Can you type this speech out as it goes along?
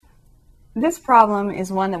this problem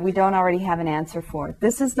is one that we don't already have an answer for.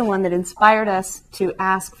 This is the one that inspired us to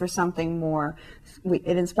ask for something more.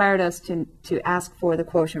 It inspired us to ask for the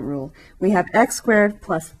quotient rule. We have x squared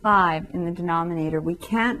plus 5 in the denominator. We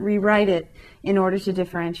can't rewrite it in order to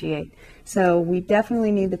differentiate. So we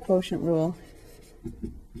definitely need the quotient rule.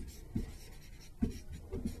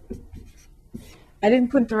 I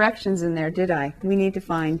didn't put directions in there, did I? We need to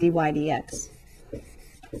find dy dx.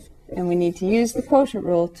 And we need to use the quotient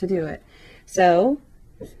rule to do it. So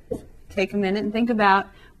take a minute and think about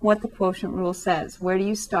what the quotient rule says. Where do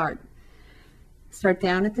you start? Start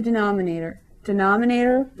down at the denominator.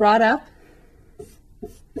 Denominator brought up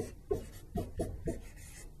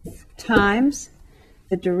times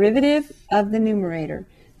the derivative of the numerator.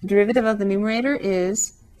 The derivative of the numerator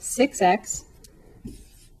is 6x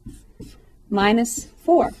minus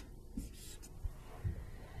 4.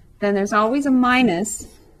 Then there's always a minus.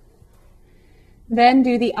 Then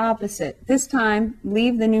do the opposite. This time,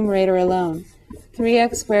 leave the numerator alone.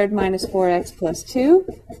 3x squared minus 4x plus 2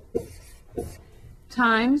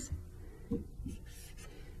 times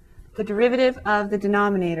the derivative of the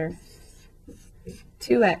denominator,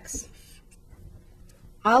 2x,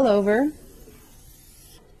 all over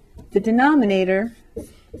the denominator,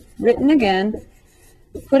 written again,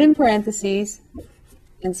 put in parentheses,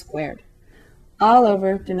 and squared, all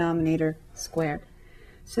over denominator squared.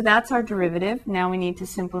 So that's our derivative. Now we need to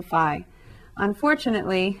simplify.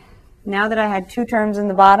 Unfortunately, now that I had two terms in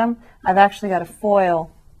the bottom, I've actually got a FOIL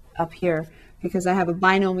up here because I have a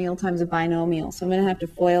binomial times a binomial. So I'm going to have to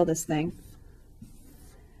FOIL this thing.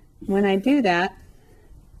 When I do that,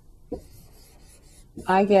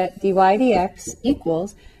 I get dy dx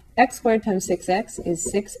equals x squared times 6x is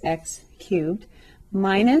 6x cubed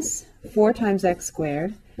minus 4 times x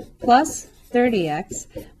squared plus 30x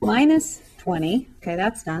minus 20. Okay,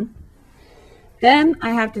 that's done. Then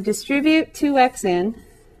I have to distribute 2x in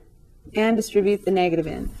and distribute the negative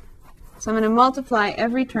in. So I'm going to multiply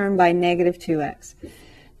every term by negative 2x.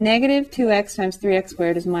 Negative 2x times 3x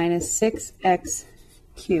squared is minus 6x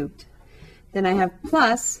cubed. Then I have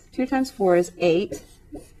plus 2 times 4 is 8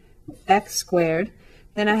 x squared.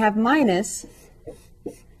 Then I have minus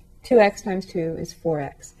 2x times 2 is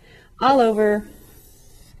 4x. All over.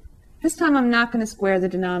 This time I'm not going to square the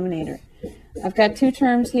denominator. I've got two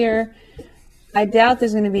terms here. I doubt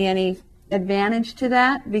there's going to be any advantage to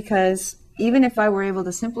that because even if I were able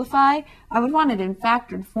to simplify, I would want it in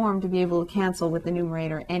factored form to be able to cancel with the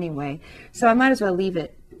numerator anyway. So I might as well leave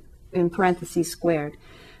it in parentheses squared.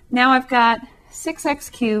 Now I've got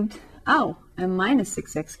 6x cubed. Oh, and minus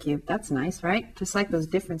 6x cubed. That's nice, right? Just like those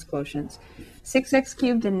difference quotients. 6x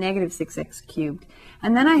cubed and negative 6x cubed.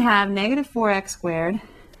 And then I have negative 4x squared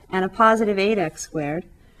and a positive 8x squared.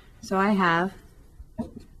 So I have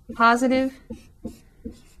positive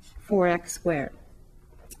 4x squared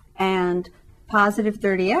and positive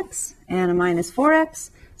 30x and a minus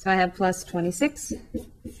 4x. So I have plus 26x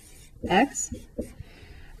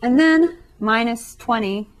and then minus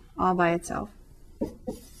 20 all by itself.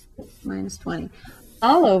 Minus 20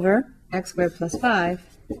 all over x squared plus 5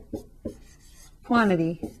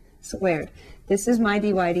 quantity squared. This is my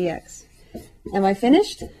dy dx. Am I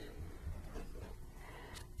finished?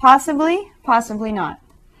 Possibly, possibly not.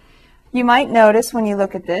 You might notice when you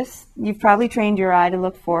look at this, you've probably trained your eye to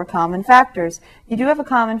look for common factors. You do have a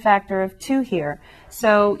common factor of 2 here,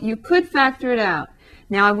 so you could factor it out.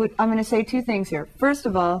 Now I'm going to say two things here. First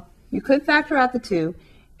of all, you could factor out the 2.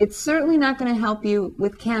 It's certainly not going to help you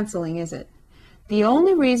with canceling, is it? The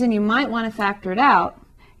only reason you might want to factor it out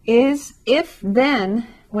is if then,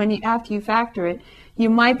 after you factor it, you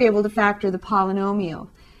might be able to factor the polynomial.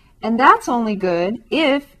 And that's only good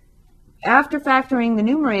if, after factoring the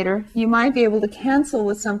numerator, you might be able to cancel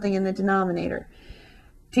with something in the denominator.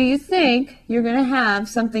 Do you think you're going to have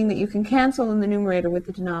something that you can cancel in the numerator with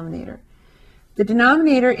the denominator? The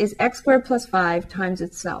denominator is x squared plus 5 times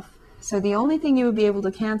itself. So the only thing you would be able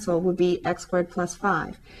to cancel would be x squared plus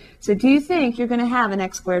 5. So do you think you're going to have an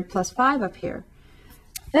x squared plus 5 up here?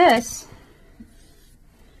 This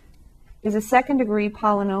is a second-degree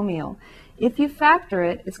polynomial. If you factor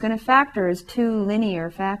it, it's going to factor as 2 linear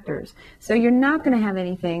factors. So you're not going to have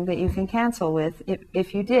anything that you can cancel with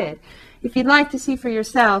if you did. If you'd like to see for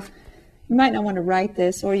yourself, you might not want to write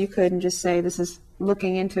this, or you could and just say this is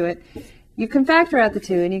looking into it. You can factor out the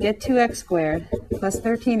 2, and you get 2x squared plus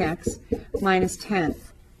 13x minus 10.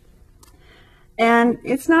 And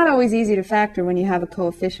it's not always easy to factor when you have a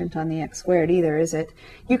coefficient on the x squared either, is it?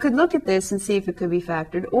 You could look at this and see if it could be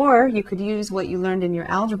factored, or you could use what you learned in your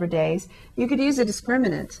algebra days. You could use a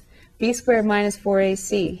discriminant, b squared minus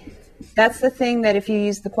 4ac. That's the thing that if you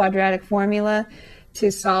use the quadratic formula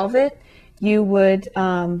to solve it, you would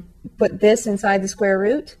put this inside the square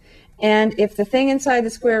root. And if the thing inside the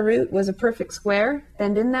square root was a perfect square,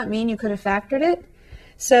 then didn't that mean you could have factored it?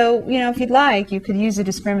 So, if you'd like, you could use a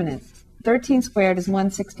discriminant. 13 squared is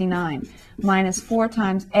 169, minus 4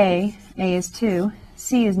 times a is 2,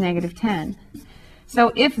 c is negative 10.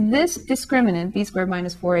 So if this discriminant, b squared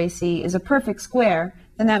minus 4ac, is a perfect square,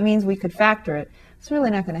 then that means we could factor it. It's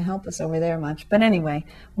really not going to help us over there much. But anyway,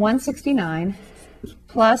 169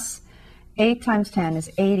 plus 8 times 10 is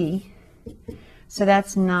 80. So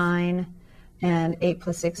that's 9, and 8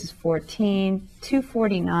 plus 6 is 14,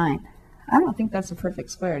 249. I don't think that's a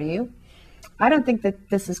perfect square, do you? I don't think that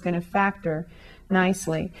this is going to factor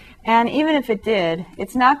nicely. And even if it did,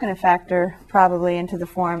 it's not going to factor probably into the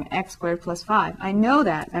form x squared plus 5. I know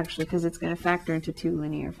that, actually, because it's going to factor into 2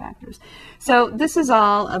 linear factors. So this is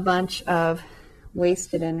all a bunch of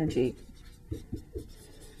wasted energy.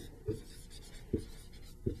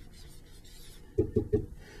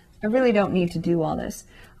 I really don't need to do all this.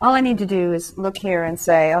 All I need to do is look here and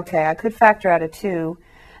say, okay, I could factor out a 2,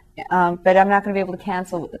 but I'm not going to be able to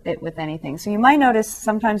cancel it with anything. So you might notice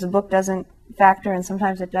sometimes the book doesn't factor and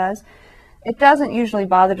sometimes it does. It doesn't usually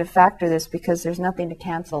bother to factor this because there's nothing to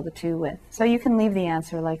cancel the 2 with. So you can leave the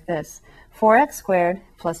answer like this. 4x squared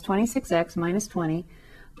plus 26x minus 20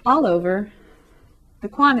 all over the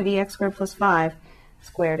quantity x squared plus 5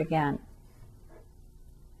 squared again.